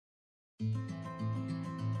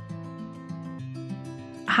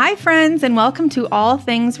Hi, friends, and welcome to All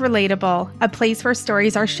Things Relatable, a place where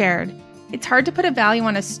stories are shared. It's hard to put a value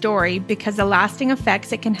on a story because the lasting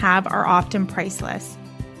effects it can have are often priceless.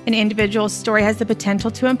 An individual's story has the potential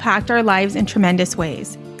to impact our lives in tremendous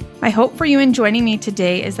ways. My hope for you in joining me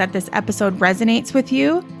today is that this episode resonates with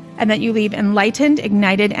you and that you leave enlightened,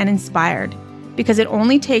 ignited, and inspired, because it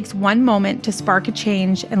only takes one moment to spark a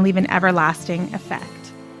change and leave an everlasting effect.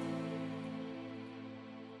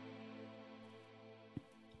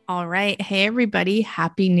 All right. Hey, everybody.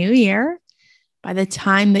 Happy New Year. By the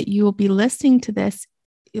time that you will be listening to this,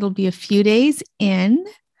 it'll be a few days in.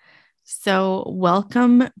 So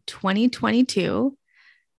welcome 2022.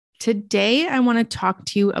 Today, I want to talk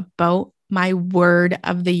to you about my word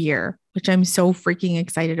of the year, which I'm so freaking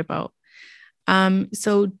excited about.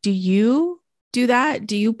 So do you do that?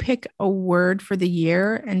 Do you pick a word for the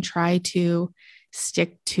year and try to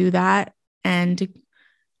stick to that and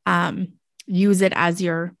use it as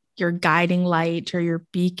your guiding light or your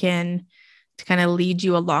beacon to kind of lead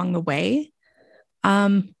you along the way?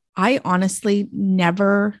 I honestly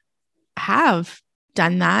never have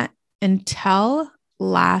done that until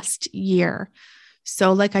last year.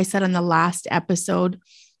 So like I said on the last episode,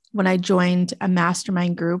 when I joined a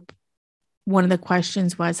mastermind group, one of the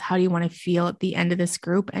questions was, how do you want to feel at the end of this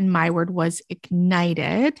group? And my word was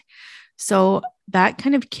ignited. So that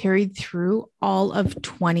kind of carried through all of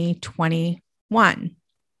 2021.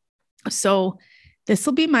 So this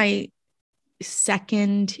will be my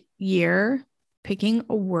second year picking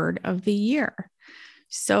a word of the year.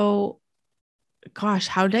 So, gosh,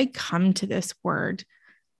 how did I come to this word?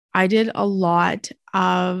 I did a lot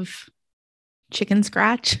of chicken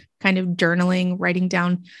scratch, kind of journaling, writing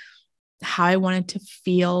down how I wanted to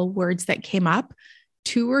feel words that came up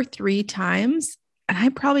 2 or 3 times. And I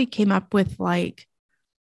probably came up with like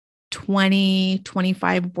 20,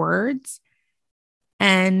 25 words.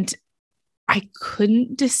 And I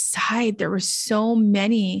couldn't decide. There were so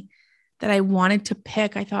many that I wanted to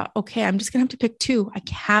pick. I thought, okay, I'm just going to have to pick 2. I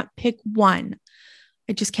can't pick 1.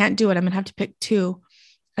 I just can't do it. I'm going to have to pick 2.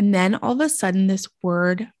 And then all of a sudden, this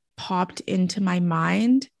word popped into my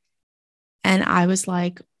mind. And I was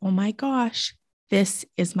like, oh my gosh, this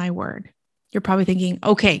is my word. You're probably thinking,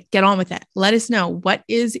 okay, get on with it. Let us know. What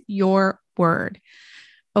is your word?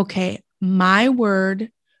 Okay, my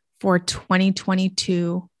word for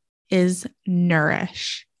 2022 is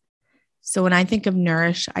nourish. So when I think of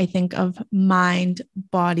nourish, I think of mind,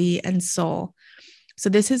 body, and soul. So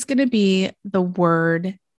this is going to be the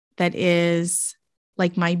word that is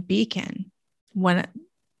like my beacon when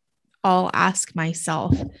I'll ask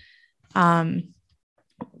myself,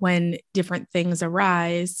 when different things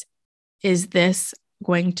arise, is this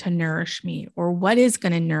going to nourish me? Or what is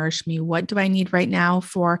going to nourish me? What do I need right now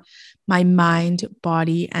for my mind,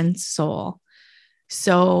 body, and soul?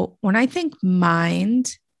 So when I think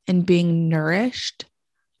mind and being nourished,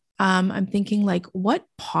 I'm thinking like, what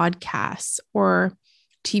podcasts or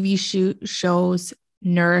TV shows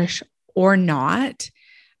nourish or not?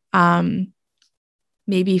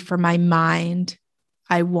 Maybe for my mind,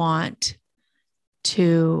 I want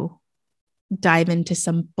to dive into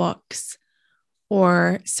some books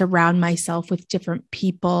or surround myself with different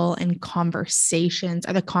people and conversations.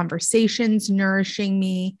 Are the conversations nourishing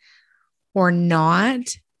me or not?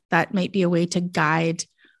 That might be a way to guide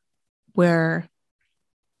where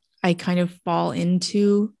I kind of fall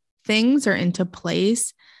into things or into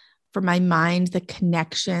place. For my mind, the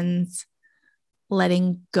connections,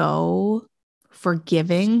 letting go,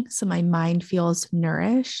 forgiving. So my mind feels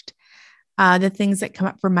nourished. The things that come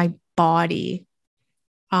up for my body,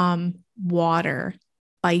 water,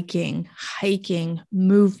 biking, hiking,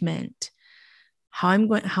 movement. How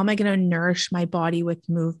am I going to nourish my body with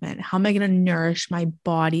movement? How am I going to nourish my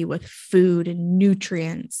body with food and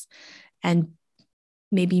nutrients and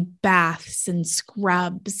maybe baths and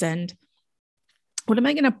scrubs? And what am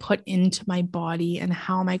I going to put into my body? And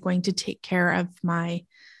how am I going to take care of my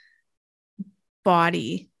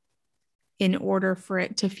body in order for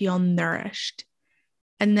it to feel nourished?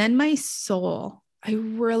 And then my soul. I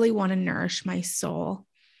really want to nourish my soul,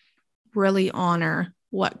 really honor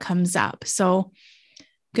what comes up. So I'm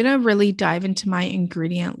going to really dive into my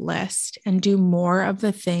ingredient list and do more of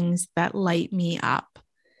the things that light me up.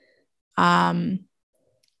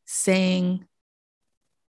 Saying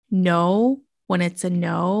no when it's a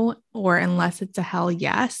no, or unless it's a hell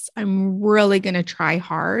yes. I'm really going to try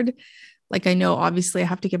hard. Like, I know obviously I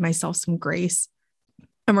have to give myself some grace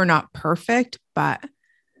and we're not perfect, but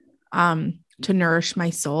to nourish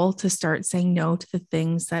my soul, to start saying no to the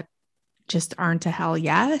things that just aren't a hell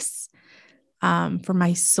yes. for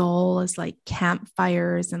my soul is like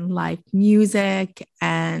campfires and live music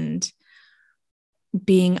and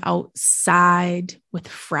being outside with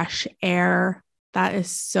fresh air. That is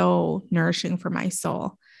so nourishing for my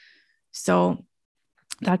soul. So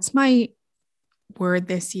that's my word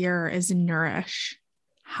this year, is nourish.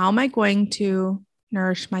 How am I going to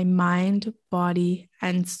nourish my mind, body,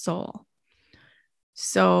 and soul?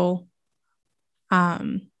 So,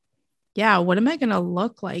 what am I going to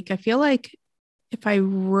look like? I feel like if I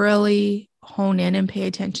really hone in and pay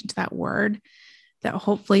attention to that word, that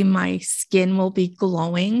hopefully my skin will be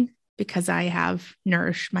glowing because I have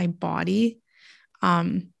nourished my body,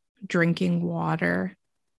 drinking water,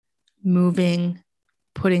 moving,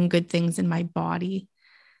 putting good things in my body.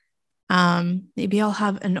 Maybe I'll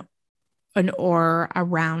have an aura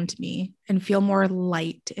around me and feel more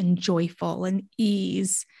light and joyful and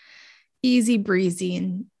easy breezy.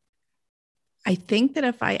 And I think that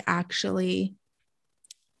if I actually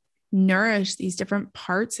nourish these different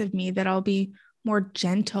parts of me, that I'll be more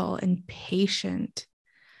gentle and patient.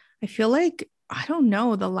 I feel like, I don't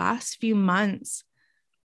know, the last few months,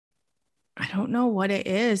 I don't know what it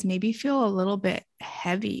is, maybe feel a little bit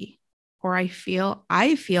heavy, or I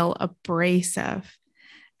feel abrasive.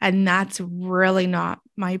 And that's really not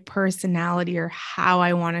my personality or how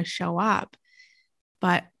I want to show up.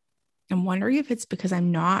 But I'm wondering if it's because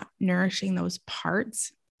I'm not nourishing those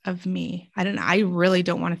parts of me. I really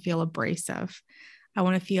don't want to feel abrasive. I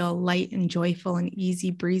want to feel light and joyful and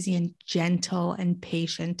easy breezy and gentle and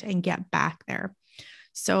patient and get back there.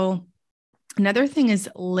 So another thing is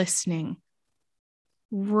listening.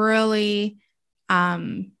 Really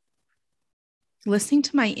listening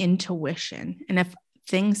to my intuition. And if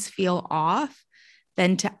things feel off,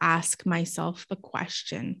 then to ask myself the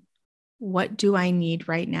question, what do I need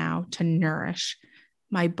right now to nourish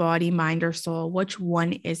my body, mind, or soul? Which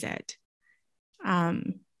one is it?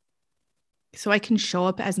 So I can show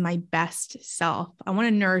up as my best self. I want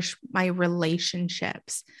to nourish my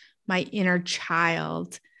relationships, my inner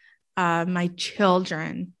child, my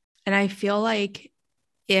children. And I feel like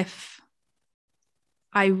if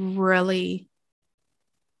I really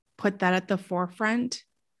put that at the forefront,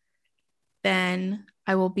 then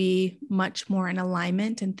I will be much more in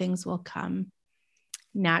alignment and things will come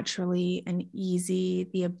naturally and easy.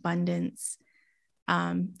 The abundance,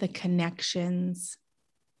 the connections,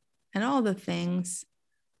 and all the things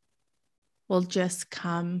will just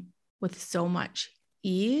come with so much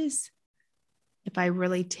ease if I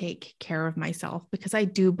really take care of myself, because I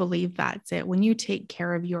do believe that's it. When you take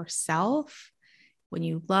care of yourself, when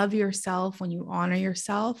you love yourself, when you honor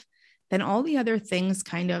yourself, then all the other things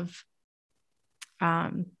kind of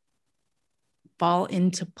fall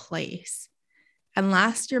into place. And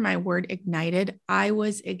last year, my word ignited. I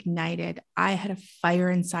was ignited. I had a fire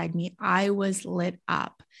inside me. I was lit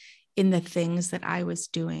up in the things that I was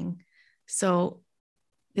doing. So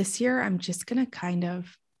this year, I'm just going to kind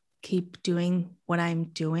of keep doing what I'm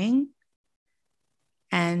doing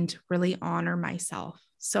and really honor myself.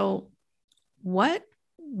 So what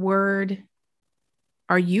word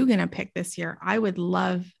are you going to pick this year? I would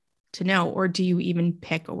love to know. Or do you even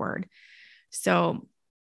pick a word? So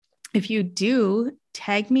if you do,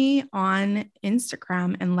 tag me on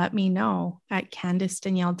Instagram and let me know at Candice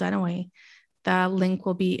Danielle Dunaway. The link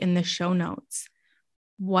will be in the show notes.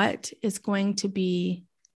 What is going to be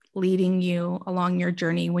leading you along your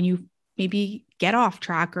journey when you maybe get off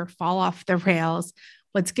track or fall off the rails?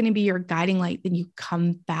 What's going to be your guiding light that you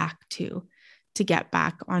come back to get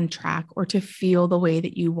back on track or to feel the way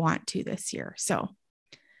that you want to this year? So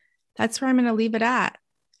that's where I'm going to leave it at.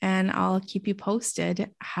 And I'll keep you posted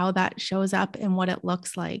how that shows up and what it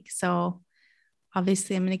looks like. So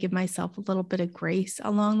obviously I'm going to give myself a little bit of grace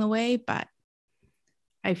along the way, but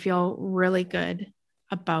I feel really good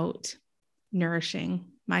about nourishing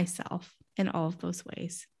myself in all of those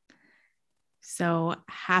ways. So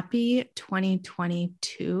happy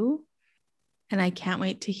 2022. And I can't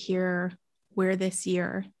wait to hear where this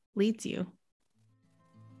year leads you.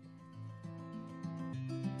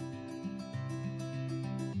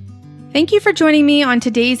 Thank you for joining me on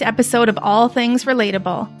today's episode of All Things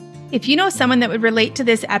Relatable. If you know someone that would relate to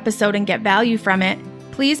this episode and get value from it,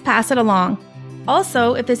 please pass it along.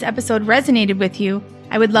 Also, if this episode resonated with you,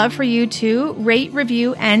 I would love for you to rate,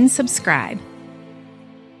 review, and subscribe.